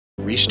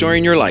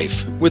Restoring Your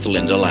Life with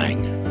Linda Lang.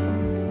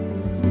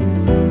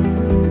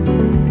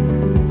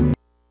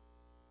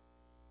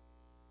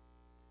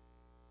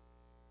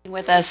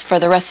 With us for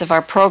the rest of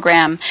our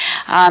program.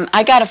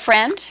 I got a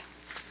friend,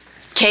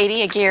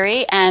 Katie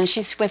Aguirre, and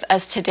she's with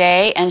us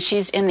today, and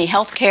she's in the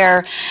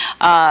healthcare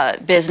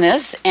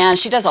business, and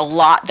she does a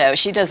lot, though.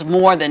 She does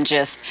more than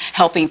just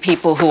helping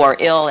people who are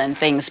ill and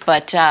things,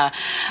 but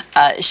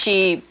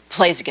she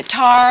plays a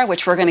guitar,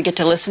 which we're going to get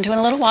to listen to in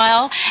a little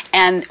while,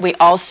 and we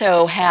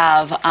also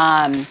have,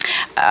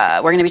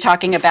 we're going to be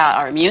talking about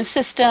our immune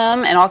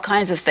system and all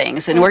kinds of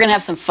things, and we're going to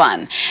have some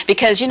fun,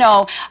 because, you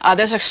know,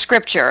 there's a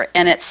scripture,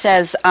 and it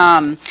says,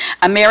 a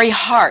merry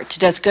heart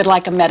does good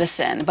like a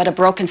medicine, but a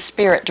broken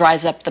spirit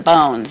dries up the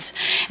bones.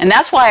 And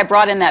that's why I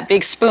brought in that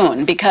big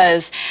spoon,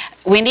 because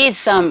we need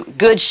some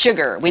good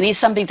sugar. We need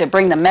something to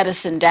bring the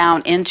medicine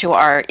down into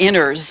our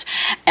inners,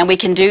 and we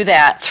can do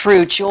that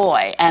through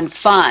joy and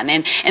fun.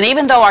 And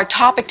even though our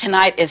topic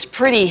tonight is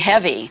pretty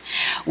heavy,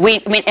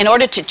 in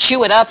order to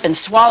chew it up and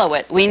swallow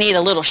it, we need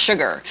a little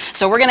sugar.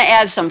 So we're going to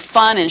add some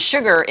fun and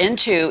sugar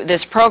into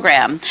this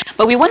program.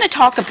 But we want to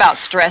talk about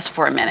stress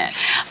for a minute.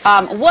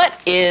 What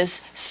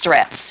is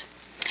stress?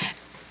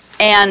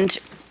 And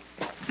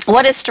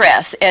what is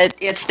stress?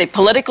 It's the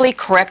politically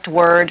correct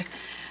word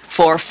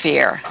for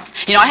fear.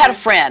 You know, I had a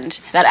friend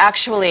that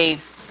actually,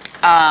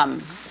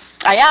 I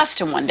asked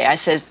him one day, I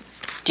said,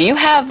 do you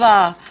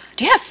have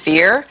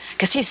fear?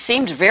 Because he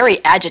seemed very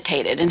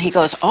agitated, and he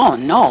goes, oh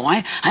no,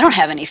 I don't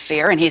have any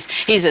fear. And he's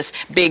this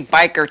big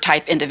biker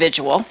type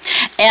individual.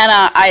 And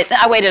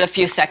I waited a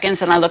few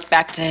seconds, and I looked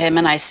back to him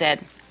and I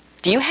said,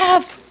 do you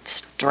have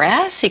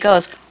stress? He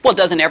goes, well,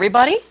 doesn't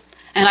everybody?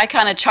 And I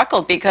kind of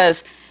chuckled,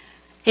 because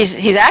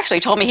He's actually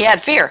told me he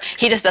had fear.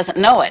 He just doesn't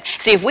know it.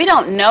 See, if we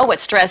don't know what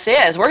stress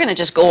is, we're going to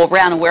just go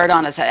around and wear it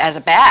on as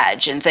a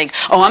badge and think,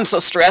 oh, I'm so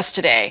stressed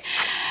today.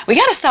 We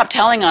got to stop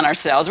telling on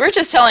ourselves. We're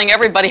just telling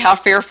everybody how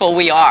fearful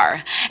we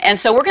are. And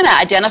so we're going to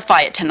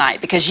identify it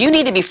tonight, because you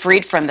need to be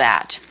freed from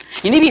that.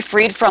 You need to be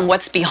freed from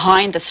what's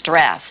behind the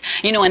stress.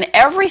 You know, in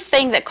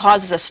everything that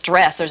causes a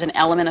stress, there's an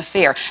element of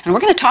fear. And we're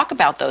going to talk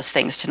about those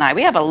things tonight.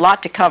 We have a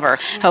lot to cover.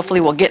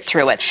 Hopefully we'll get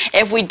through it.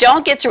 If we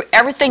don't get through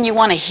everything you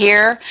want to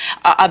hear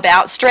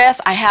about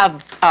stress, I have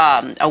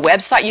a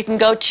website you can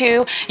go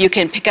to. You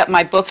can pick up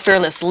my book,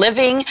 Fearless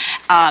Living.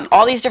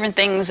 All these different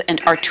things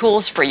are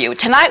tools for you.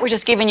 Tonight we're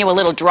just giving you a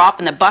little drop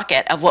in the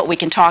bucket of what we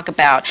can talk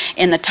about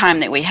in the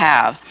time that we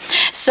have.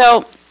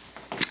 So,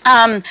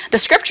 the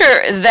scripture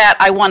that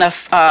I want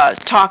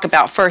to talk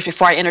about first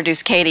before I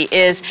introduce Katie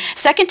is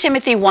 2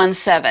 Timothy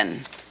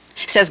 1:7.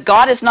 It says,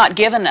 God has not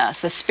given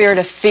us the spirit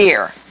of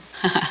fear,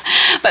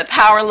 but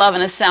power, love,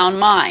 and a sound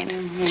mind.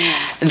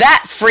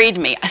 That freed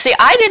me. See,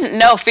 I didn't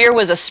know fear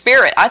was a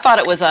spirit. I thought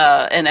it was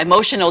an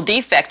emotional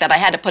defect that I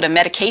had to put a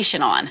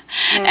medication on.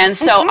 And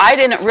so I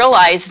didn't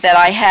realize that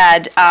I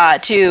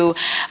had to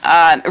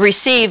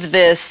receive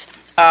this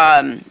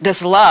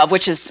love,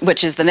 which is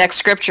the next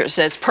scripture. It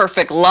says,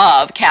 perfect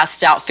love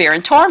casts out fear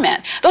and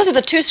torment. Those are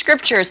the two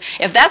scriptures.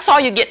 If that's all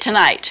you get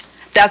tonight,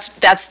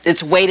 that's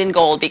its weight in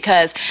gold,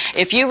 because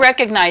if you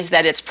recognize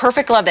that it's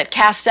perfect love that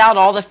casts out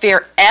all the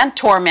fear and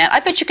torment, I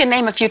bet you can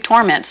name a few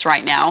torments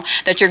right now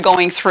that you're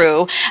going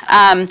through,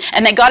 and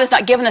that God has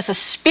not given us a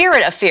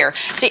spirit of fear.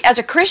 See, as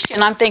a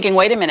Christian, I'm thinking,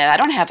 wait a minute, I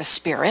don't have a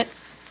spirit.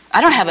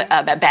 I don't have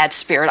a bad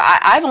spirit.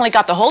 I've only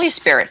got the Holy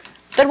Spirit.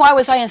 Then why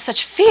was I in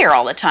such fear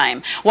all the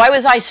time? Why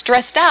was I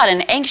stressed out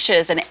and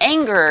anxious and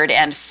angered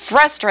and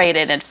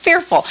frustrated and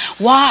fearful?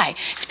 Why?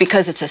 It's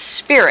because it's a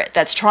spirit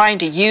that's trying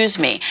to use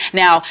me.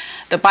 Now,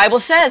 the Bible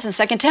says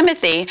in 2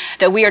 Timothy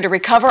that we are to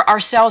recover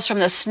ourselves from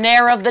the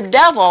snare of the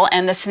devil,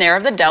 and the snare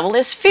of the devil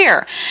is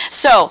fear.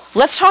 So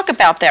let's talk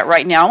about that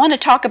right now. I want to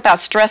talk about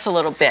stress a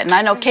little bit. And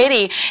I know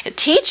Katie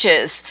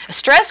teaches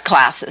stress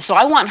classes, so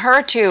I want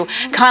her to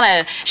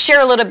kind of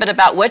share a little bit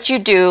about what you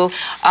do,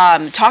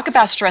 talk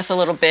about stress a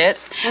little bit.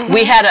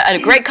 We had a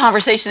great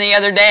conversation the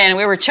other day, and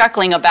we were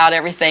chuckling about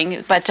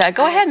everything. But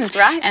go ahead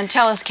and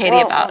tell us,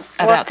 Katie,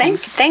 about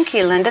things. Thank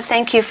you, Linda.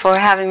 Thank you for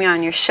having me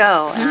on your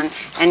show.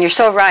 And you're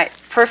so right.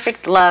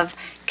 Perfect love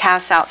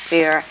casts out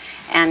fear,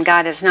 and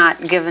God has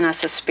not given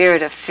us a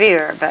spirit of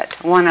fear, but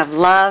one of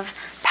love,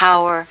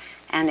 power,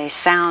 and a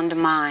sound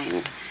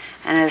mind.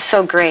 And it is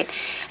so great.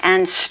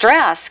 And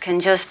stress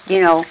can just,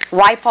 you know,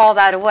 wipe all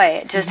that away.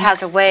 It just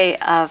has a way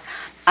of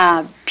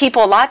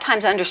people, a lot of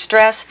times under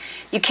stress,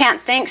 you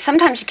can't think.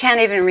 Sometimes you can't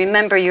even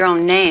remember your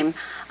own name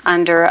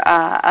under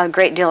a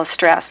great deal of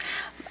stress.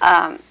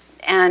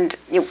 And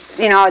you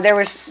know,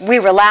 we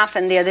were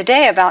laughing the other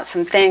day about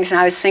some things,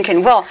 and I was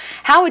thinking, well,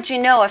 how would you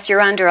know if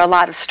you're under a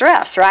lot of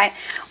stress, right?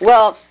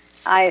 Well,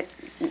 I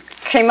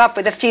came up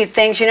with a few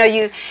things. You know,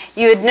 you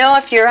would know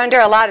if you're under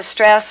a lot of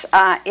stress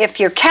if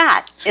your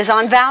cat is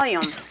on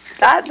Valium.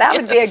 That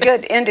would be a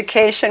good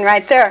indication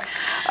right there.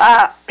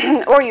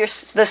 Or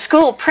the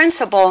school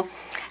principal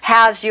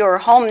has your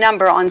home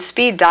number on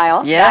speed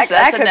dial. Yes,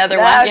 that's another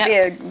one. That would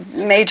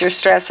be a major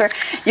stressor.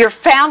 Your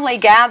family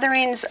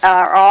gatherings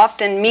are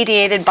often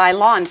mediated by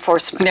law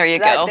enforcement. There you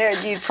go.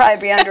 You'd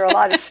probably be under a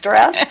lot of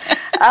stress.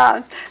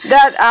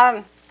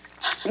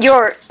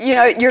 you're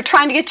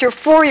trying to get your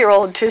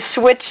 4-year-old to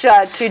switch to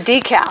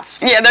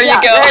decaf. Yeah, there you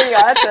go. There you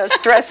go. That's a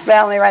stressed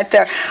family right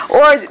there.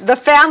 Or the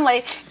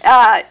family,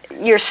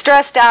 you're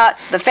stressed out.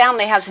 The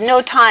family has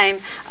no time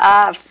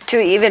to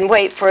even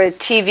wait for a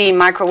TV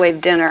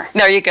microwave dinner.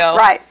 There you go.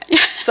 Right.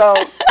 So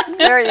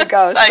there you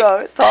go. So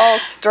it's all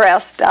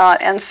stressed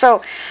out, and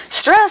so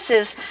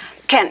stress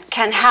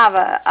can have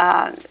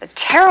a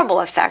terrible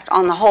effect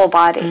on the whole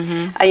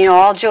body.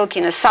 All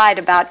joking aside,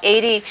 about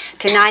 80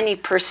 to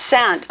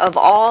 90% of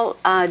all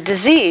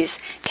disease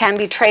can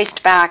be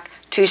traced back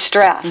to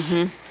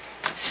stress.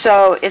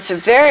 So it's a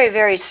very,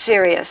 very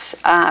serious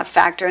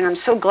factor, and I'm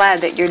so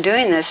glad that you're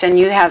doing this, and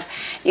you have,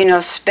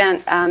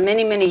 spent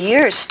many, many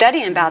years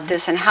studying about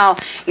this and how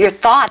your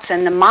thoughts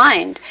and the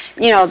mind,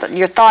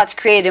 your thoughts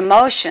create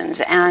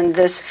emotions, and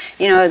this,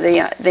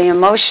 the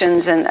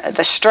emotions and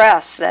the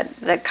stress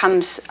that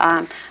comes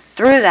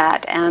through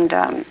that, and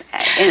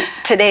in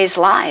today's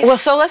life. Well,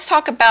 so let's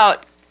talk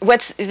about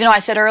what's, I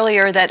said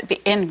earlier that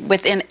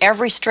within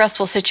every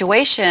stressful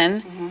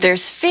situation,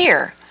 there's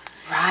fear.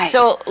 Right.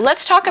 So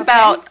let's talk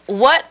about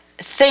what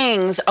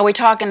things are we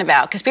talking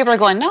about? Because people are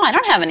going, no, I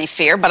don't have any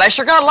fear, but I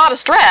sure got a lot of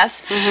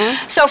stress.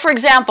 So for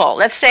example,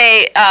 let's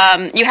say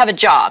you have a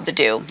job to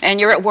do and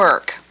you're at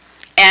work,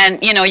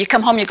 and you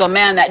come home and you go,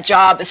 man, that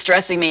job is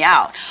stressing me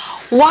out.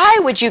 Why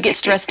would you get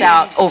stressed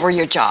out over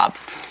your job?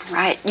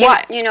 Right.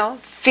 Why?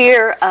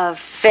 Fear of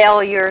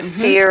failure,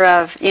 fear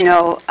of,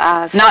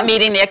 not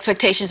meeting the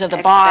expectations of the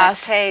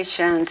boss.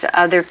 Expectations,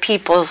 other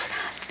people's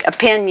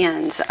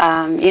opinions,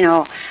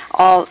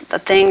 all the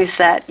things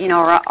that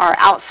are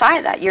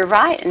outside that. You're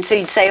right, and so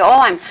you'd say,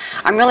 "Oh,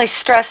 I'm really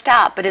stressed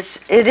out," but it's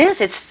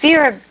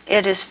fear.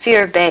 It is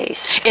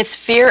fear-based. It's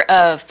fear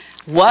of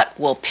what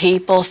will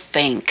people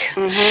think,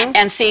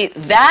 and see,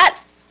 that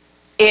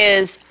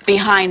is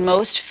behind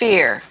most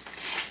fear.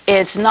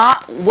 It's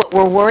not what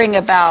we're worrying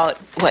about,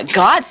 what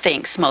God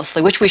thinks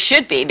mostly, which we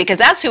should be, because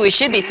that's who we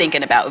should be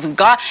thinking about.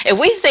 If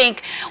we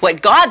think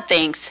what God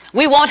thinks,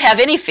 we won't have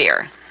any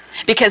fear,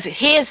 because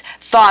His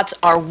thoughts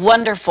are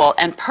wonderful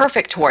and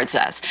perfect towards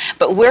us.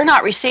 But we're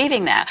not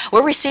receiving that.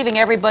 We're receiving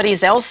everybody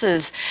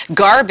else's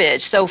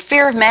garbage. So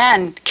fear of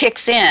man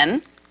kicks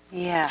in.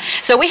 Yeah.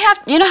 So we have,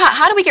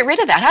 how do we get rid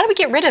of that? How do we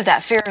get rid of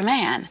that fear of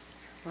man?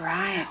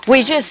 Right.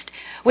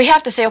 We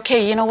have to say,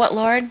 okay, you know what,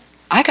 Lord?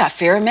 I got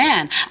fear of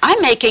man. I'm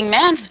making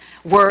man's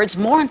words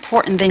more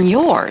important than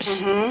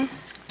yours.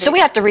 So we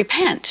have to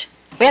repent.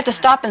 We have to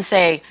stop and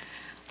say,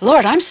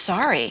 Lord, I'm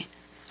sorry.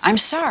 I'm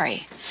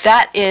sorry.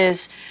 That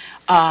is,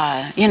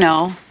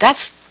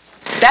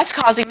 that's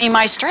causing me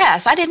my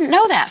stress. I didn't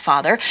know that,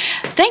 Father.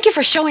 Thank you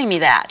for showing me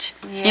that.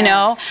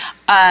 Yes.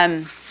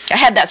 I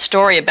had that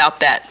story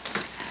about that.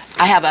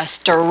 I have a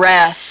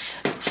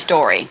stress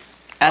story.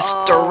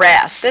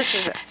 Stress.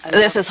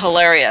 This is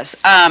hilarious.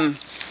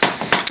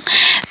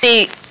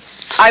 See,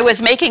 I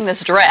was making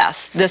this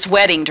dress, this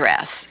wedding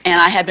dress, and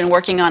I had been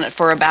working on it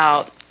for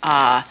about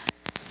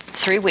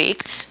 3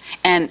 weeks.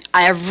 And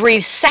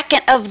every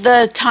second of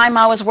the time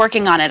I was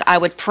working on it, I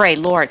would pray,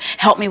 Lord,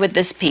 help me with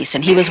this piece.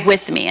 And He was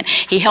with me, and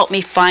He helped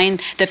me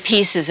find the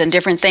pieces and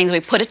different things.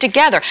 We put it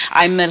together.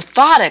 I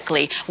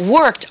methodically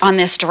worked on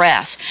this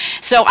dress.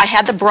 So I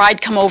had the bride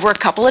come over a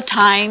couple of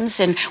times,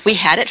 and we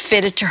had it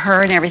fitted to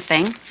her and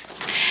everything.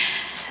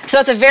 So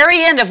at the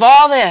very end of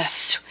all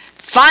this,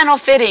 final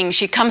fitting,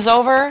 she comes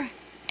over,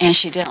 and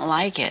she didn't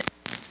like it.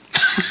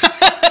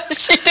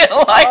 She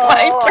didn't like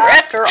my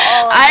dress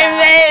I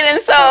made,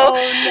 and so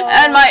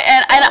and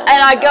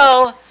I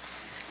go,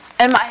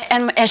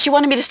 and she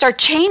wanted me to start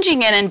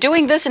changing it and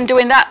doing this and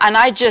doing that, and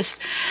I just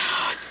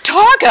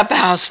talk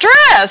about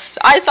stress.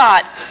 I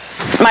thought,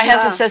 my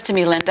husband says to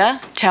me,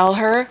 Linda, tell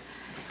her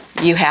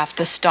you have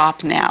to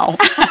stop now.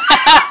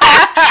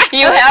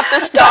 You have to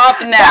stop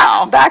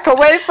now. Back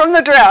away from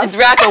the dress.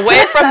 Back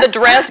away from the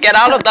dress. Get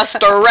out of the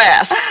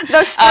stress.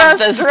 The stress of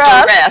the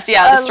dress.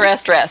 Yeah, the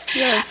stress dress.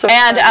 Yeah, so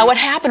and what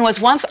happened was,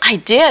 once I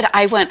did,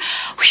 I went,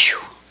 whew,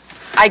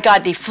 I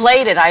got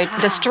deflated.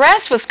 The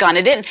stress was gone.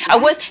 It didn't.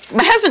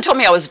 My husband told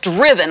me I was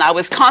driven. I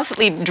was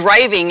constantly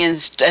driving and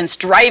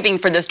striving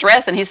for this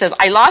dress, and he says,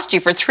 I lost you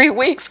for 3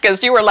 weeks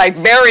because you were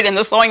like buried in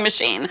the sewing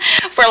machine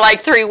for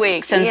like 3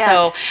 weeks. And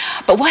so,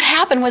 but what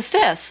happened was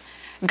this: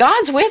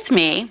 God's with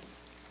me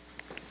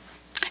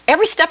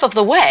every step of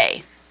the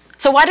way.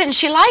 So why didn't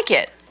she like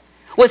it?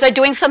 Was I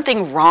doing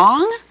something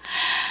wrong?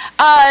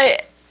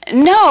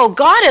 No,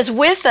 God is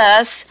with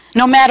us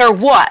no matter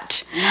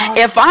what. No.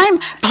 If I'm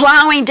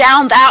plowing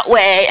down that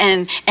way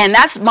and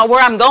that's where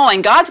I'm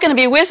going, God's going to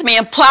be with me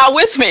and plow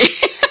with me.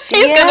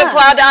 He's going to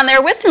plow down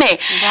there with me.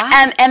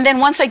 Right. And then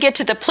once I get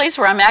to the place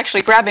where I'm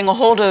actually grabbing a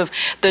hold of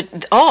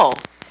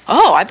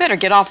I better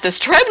get off this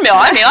treadmill.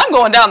 I mean, I'm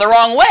going down the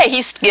wrong way.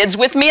 He skids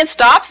with me and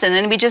stops, and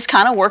then we just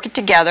kind of work it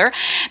together.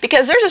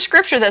 Because there's a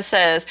scripture that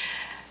says,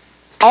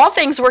 all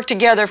things work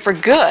together for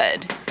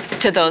good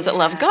to those that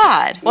love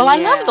God. Well, I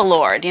love the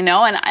Lord, and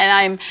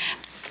I'm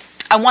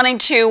wanting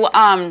to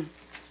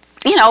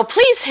you know,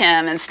 please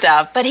him and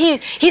stuff, but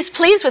he's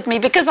pleased with me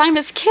because I'm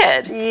his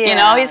kid. Yes. You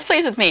know, he's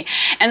pleased with me.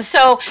 And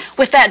so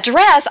with that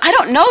dress, I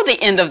don't know the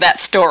end of that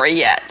story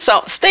yet.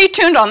 So stay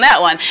tuned on that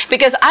one,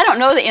 because I don't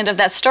know the end of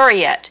that story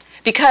yet,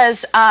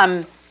 because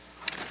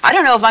I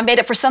don't know if I made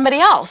it for somebody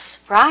else.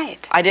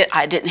 Right. I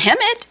didn't hem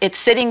it. It's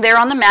sitting there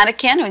on the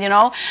mannequin, you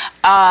know,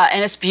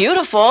 and it's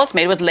beautiful. It's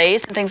made with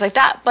lace and things like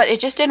that, but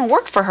it just didn't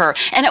work for her.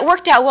 And it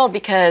worked out well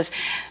because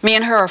me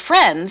and her are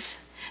friends.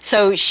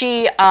 So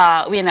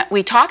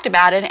we talked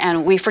about it,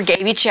 and we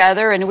forgave each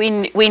other, and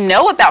we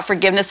know about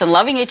forgiveness and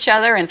loving each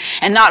other, and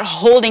not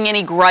holding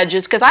any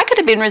grudges, because I could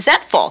have been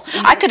resentful.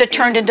 I could have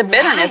turned into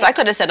bitterness. Right. I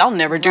could have said, I'll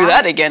never do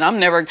that again. I'm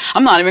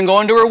not even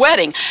going to her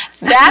wedding.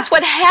 That's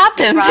what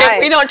happens if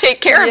we don't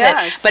take care of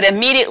it. But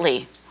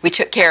immediately we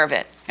took care of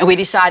it, and we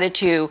decided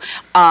to,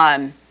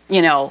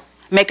 you know,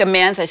 make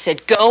amends. I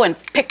said, go and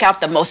pick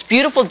out the most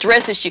beautiful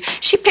dresses.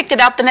 She picked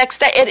it out the next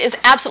day. It is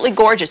absolutely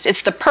gorgeous.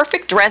 It's the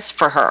perfect dress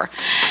for her.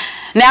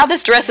 Now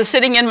this dress is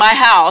sitting in my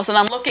house, and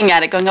I'm looking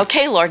at it going,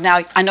 okay, Lord,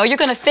 now I know you're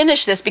going to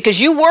finish this because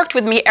you worked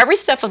with me every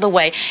step of the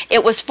way.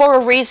 It was for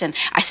a reason.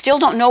 I still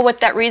don't know what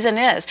that reason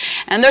is.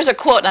 And there's a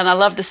quote, and I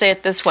love to say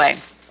it this way.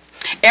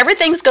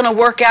 Everything's going to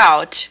work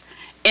out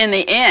in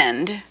the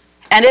end.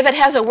 And if it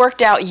hasn't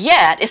worked out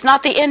yet, it's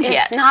not the end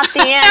yet. It's not the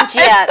end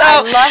yet. So,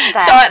 I love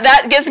that. So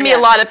that gives me a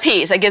lot of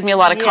peace. That gives me a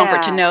lot of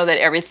comfort to know that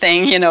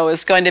everything, you know,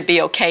 is going to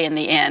be okay in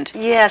the end.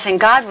 Yes, and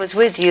God was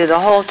with you the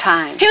whole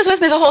time. He was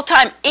with me the whole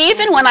time,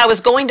 even when I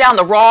was going down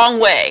the wrong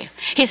way.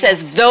 He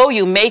says, though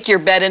you make your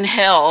bed in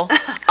hell,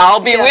 I'll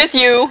be with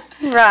you.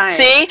 Right.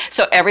 See?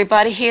 So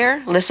everybody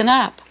here, listen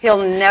up. He'll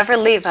never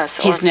leave us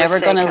or He's never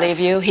going to forsake us.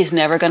 leave you. He's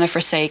never going to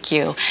forsake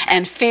you.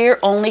 And fear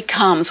only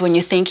comes when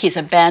you think he's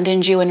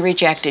abandoned you and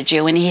rejected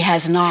you, and he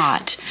has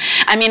not.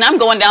 I mean, I'm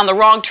going down the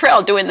wrong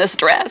trail doing this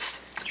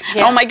dress.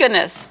 Yeah. Oh, my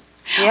goodness.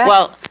 Yeah.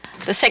 Well,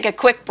 let's take a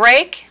quick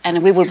break,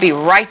 and we will be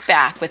right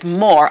back with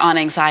more on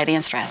anxiety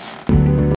and stress.